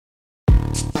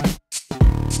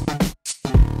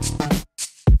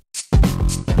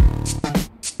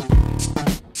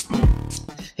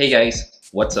Hey guys,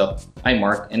 what's up? I'm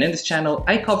Mark, and in this channel,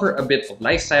 I cover a bit of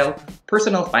lifestyle,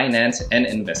 personal finance, and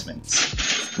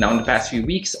investments. Now, in the past few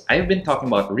weeks, I've been talking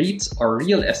about REITs or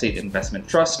real estate investment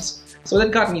trusts, so that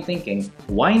got me thinking,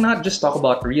 why not just talk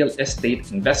about real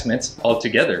estate investments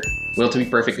altogether? Well, to be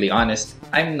perfectly honest,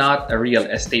 I'm not a real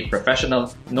estate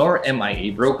professional, nor am I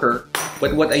a broker,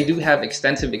 but what I do have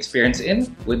extensive experience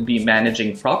in would be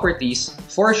managing properties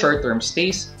for short-term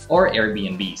stays or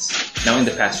Airbnbs. Now, in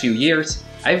the past few years,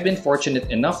 I've been fortunate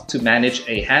enough to manage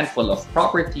a handful of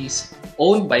properties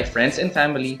owned by friends and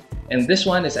family, and this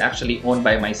one is actually owned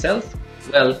by myself,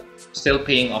 well, still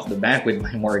paying off the bank with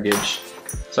my mortgage.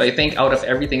 So I think out of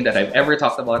everything that I've ever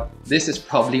talked about, this is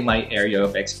probably my area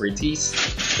of expertise.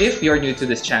 If you're new to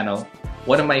this channel,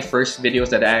 one of my first videos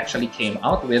that I actually came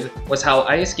out with was how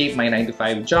I escaped my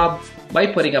 9-to-5 job by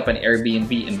putting up an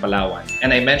Airbnb in Palawan.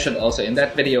 And I mentioned also in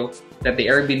that video that the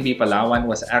Airbnb Palawan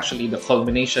was actually the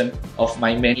culmination of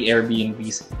my many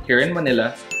Airbnbs here in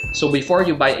Manila. So before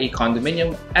you buy a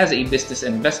condominium as a business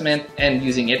investment and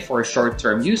using it for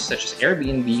short-term use such as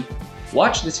Airbnb,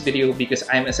 watch this video because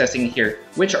I'm assessing here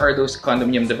which are those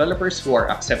condominium developers who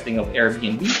are accepting of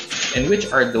Airbnb and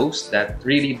which are those that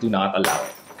really do not allow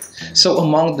it. So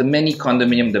among the many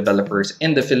condominium developers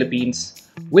in the Philippines,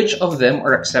 which of them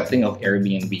are accepting of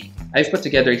Airbnb? I've put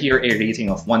together here a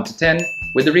rating of 1 to 10.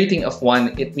 With a rating of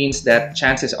 1, it means that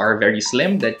chances are very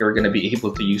slim that you're going to be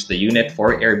able to use the unit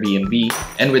for Airbnb.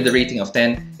 And with the rating of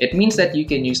 10, it means that you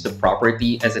can use the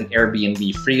property as an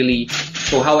Airbnb freely.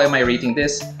 So how am I rating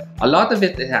this? A lot of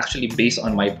it is actually based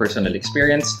on my personal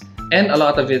experience, and a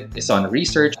lot of it is on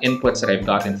research inputs that I've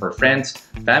gotten for friends,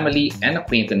 family, and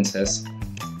acquaintances.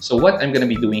 So what I'm going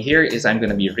to be doing here is I'm going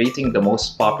to be rating the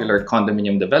most popular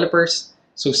condominium developers.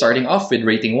 So starting off with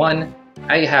rating 1,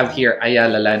 I have here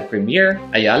Ayala Land Premier,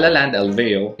 Ayala Land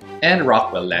Alveo, and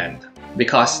Rockwell Land.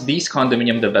 Because these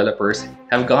condominium developers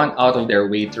have gone out of their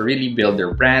way to really build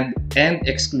their brand and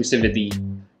exclusivity,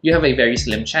 you have a very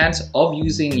slim chance of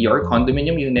using your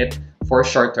condominium unit for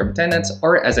short-term tenants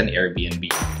or as an Airbnb.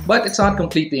 But it's not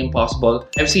completely impossible.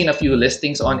 I've seen a few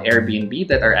listings on Airbnb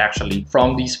that are actually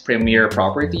from these premier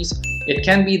properties. It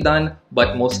can be done,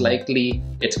 but most likely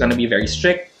it's going to be very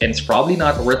strict and it's probably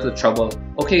not worth the trouble.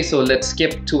 Okay, so let's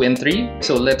skip 2 and 3.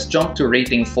 So let's jump to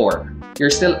rating 4. You're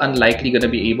still unlikely going to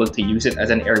be able to use it as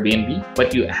an Airbnb,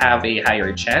 but you have a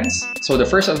higher chance. So the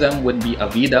first of them would be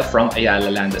Avida from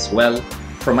Ayala Land as well.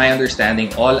 From my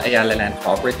understanding, all Ayala Land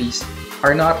properties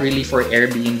are not really for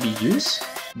Airbnb use,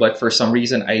 but for some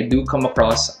reason I do come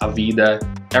across Avida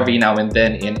every now and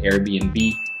then in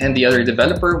Airbnb. And the other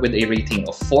developer with a rating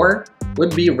of 4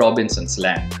 would be Robinson's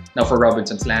Land. Now for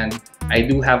Robinson's Land, I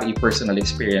do have a personal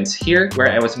experience here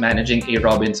where I was managing a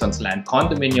Robinson's Land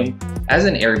condominium as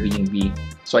an Airbnb.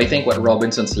 So I think what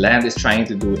Robinson's Land is trying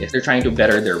to do is they're trying to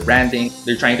better their branding.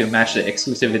 They're trying to match the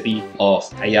exclusivity of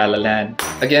Ayala Land.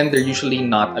 Again, they're usually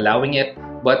not allowing it,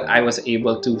 but I was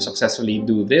able to successfully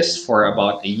do this for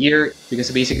about a year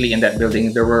because basically in that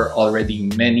building, there were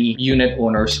already many unit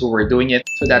owners who were doing it.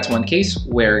 So that's one case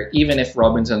where even if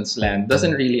Robinson's Land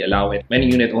doesn't really allow it, many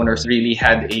unit owners really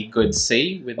had a good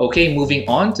say. Okay, moving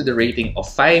on to the rating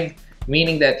of 5.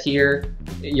 Meaning that here,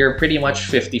 you're pretty much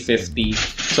 50-50.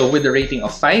 So with the rating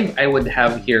of 5, I would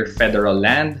have here Federal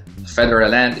Land. Federal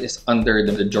Land is under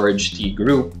the George T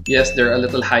Group. Yes, they're a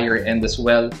little higher end as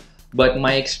well. But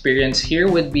my experience here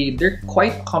would be they're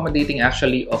quite accommodating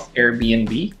actually of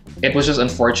Airbnb. It was just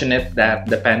unfortunate that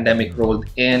the pandemic rolled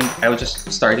in. I was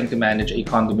just starting to manage a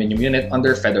condominium unit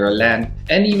under Federal Land.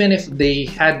 And even if they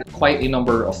had quite a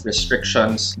number of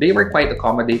restrictions, they were quite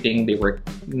accommodating. They were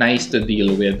nice to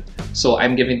deal with. So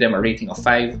I'm giving them a rating of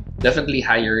 5, definitely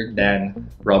higher than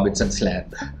Robinson's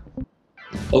Land.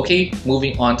 Okay,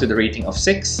 moving on to the rating of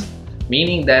 6,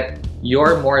 meaning that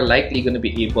you're more likely going to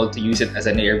be able to use it as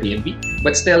an Airbnb,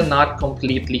 but still not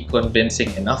completely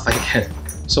convincing enough, I guess.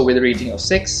 So with a rating of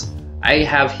 6, I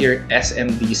have here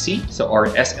Smdc, or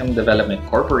SM Development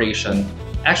Corporation.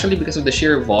 Actually, because of the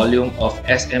sheer volume of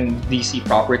SMDC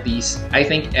properties, I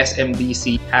think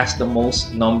SMDC has the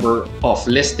most number of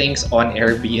listings on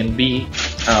Airbnb.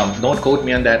 Don't quote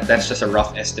me on that, that's just a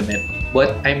rough estimate.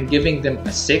 But I'm giving them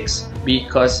a 6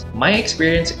 because my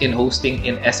experience in hosting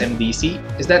in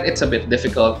SMDC is that it's a bit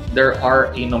difficult. There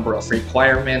are a number of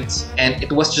requirements and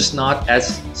it was just not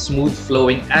as smooth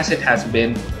flowing as it has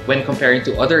been when comparing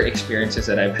to other experiences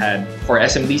that I've had. For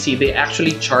SMDC, they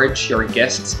actually charge your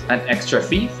guests an extra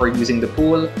fee for using the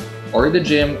pool or the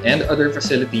gym and other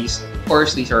facilities. Of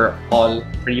course, these are all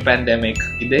pre-pandemic.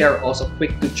 They are also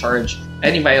quick to charge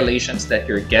any violations that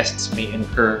your guests may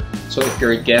incur. So if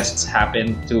your guests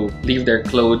happen to leave their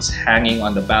clothes hanging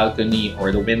on the balcony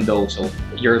or the window, so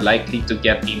you're likely to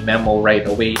get a memo right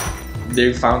away.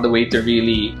 They found a way to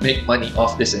really make money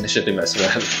off this initiative as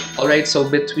well. Alright, so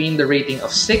between the rating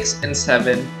of 6 and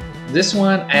 7, this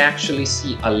one I actually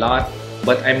see a lot,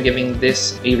 but I'm giving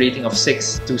this a rating of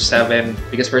 6 to 7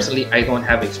 because personally I don't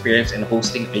have experience in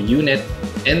hosting a unit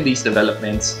in these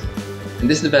developments. And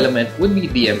this development would be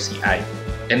DMCI.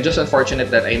 And just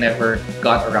unfortunate that I never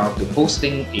got around to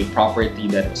hosting a property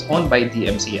that was owned by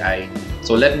DMCI.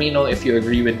 So let me know if you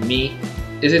agree with me.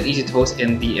 Is it easy to host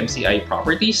in DMCI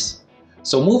properties?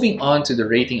 So moving on to the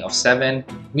rating of 7,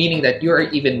 meaning that you are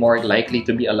even more likely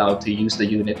to be allowed to use the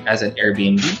unit as an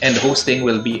Airbnb, and hosting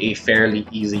will be a fairly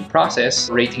easy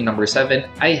process. Rating number 7,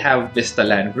 I have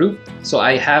Vistaland Group. So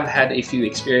I have had a few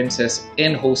experiences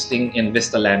in hosting in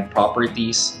Vistaland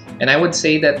properties, and I would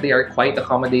say that they are quite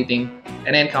accommodating,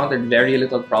 and I encountered very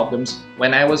little problems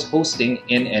when I was hosting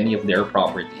in any of their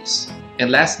properties. And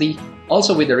lastly,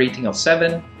 also with a rating of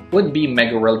 7, would be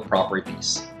Megaworld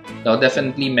properties. Now,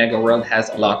 definitely Megaworld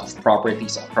has a lot of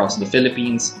properties across the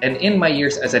Philippines, and in my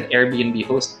years as an Airbnb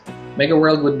host,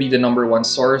 Megaworld would be the #1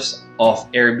 source of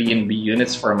Airbnb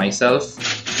units for myself,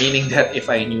 meaning that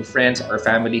if I knew friends or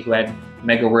family who had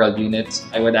Megaworld units,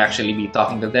 I would actually be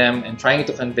talking to them and trying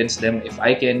to convince them if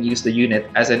I can use the unit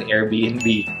as an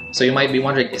Airbnb. So you might be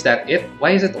wondering, is that it?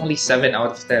 Why is it only 7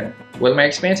 out of 10? Well, my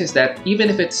experience is that even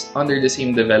if it's under the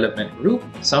same development group,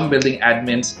 some building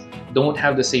admins don't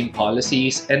have the same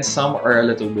policies, and some are a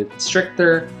little bit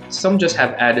stricter. Some just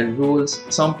have added rules,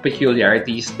 some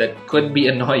peculiarities that could be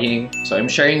annoying. So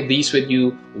I'm sharing these with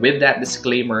you with that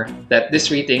disclaimer that this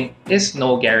rating is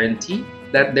no guarantee,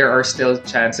 that there are still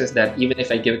chances that even if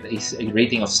I give it a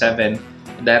rating of 7,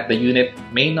 that the unit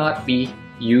may not be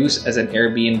used as an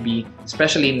Airbnb.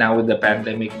 Especially now with the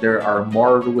pandemic, there are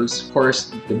more rules. Of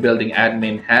course, the building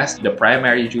admin has the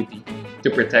primary duty to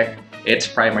protect its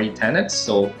primary tenants,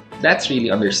 so that's really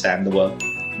understandable.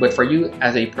 But for you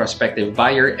as a prospective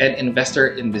buyer and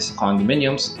investor in these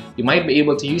condominiums, you might be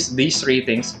able to use these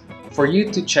ratings for you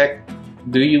to check,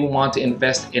 do you want to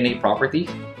invest in a property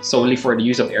solely for the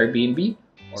use of Airbnb?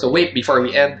 So wait, before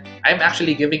we end, I'm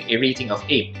actually giving a rating of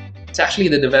 8. It's actually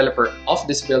the developer of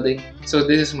this building. So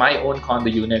this is my own condo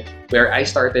unit where I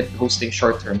started hosting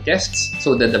short-term guests.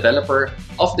 So the developer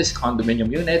of this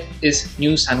condominium unit is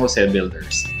New San Jose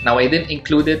Builders. Now I didn't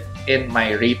include it in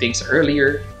my ratings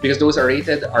earlier because those are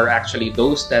rated are actually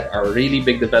those that are really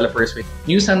big developers. With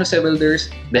New San Jose Builders,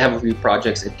 they have a few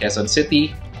projects in Quezon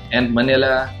City and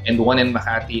Manila and one in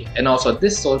Makati, and also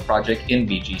this sole project in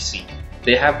BGC.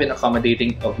 They have been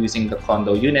accommodating of using the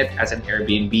condo unit as an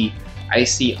Airbnb. I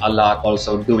see a lot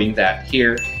also doing that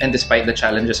here, and despite the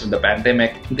challenges of the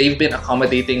pandemic, they've been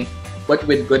accommodating, but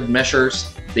with good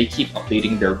measures. They keep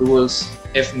updating their rules.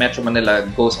 If Metro Manila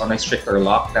goes on a stricter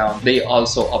lockdown, they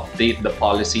also update the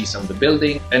policies of the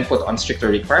building and put on stricter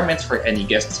requirements for any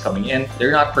guests coming in.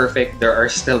 They're not perfect, there are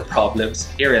still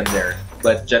problems here and there,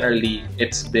 but generally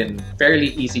it's been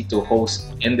fairly easy to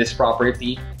host in this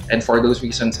property, and for those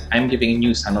reasons, I'm giving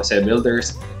New San Jose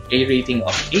Builders a rating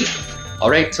of 8.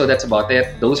 Alright, so that's about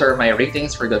it. Those are my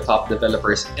ratings for the top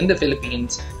developers in the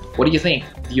Philippines. What do you think?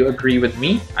 Do you agree with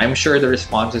me? I'm sure the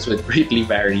responses would greatly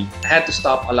vary. I had to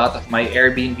stop a lot of my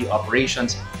Airbnb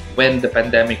operations when the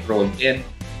pandemic rolled in,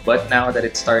 but now that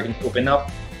it's starting to open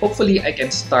up, hopefully I can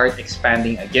start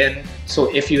expanding again. So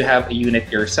if you have a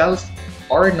unit yourself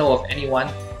or know of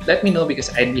anyone, let me know because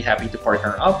I'd be happy to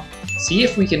partner up. See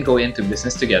if we can go into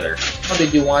business together. How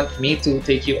did you want me to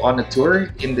take you on a tour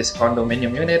in this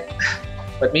condominium unit?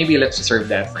 But maybe let's reserve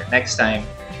that for next time.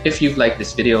 If you've liked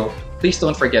this video, please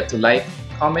don't forget to like,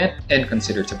 comment, and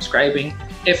consider subscribing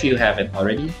if you haven't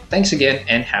already. Thanks again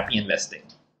and happy investing.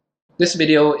 This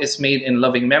video is made in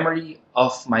loving memory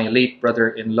of my late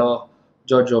brother-in-law,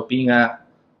 Jojo Pinga.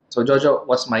 So Jojo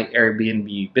was my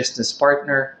Airbnb business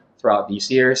partner throughout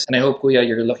these years, and I hope, Kuya,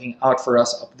 you're looking out for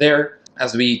us up there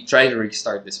as we try to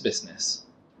restart this business.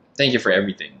 Thank you for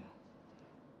everything.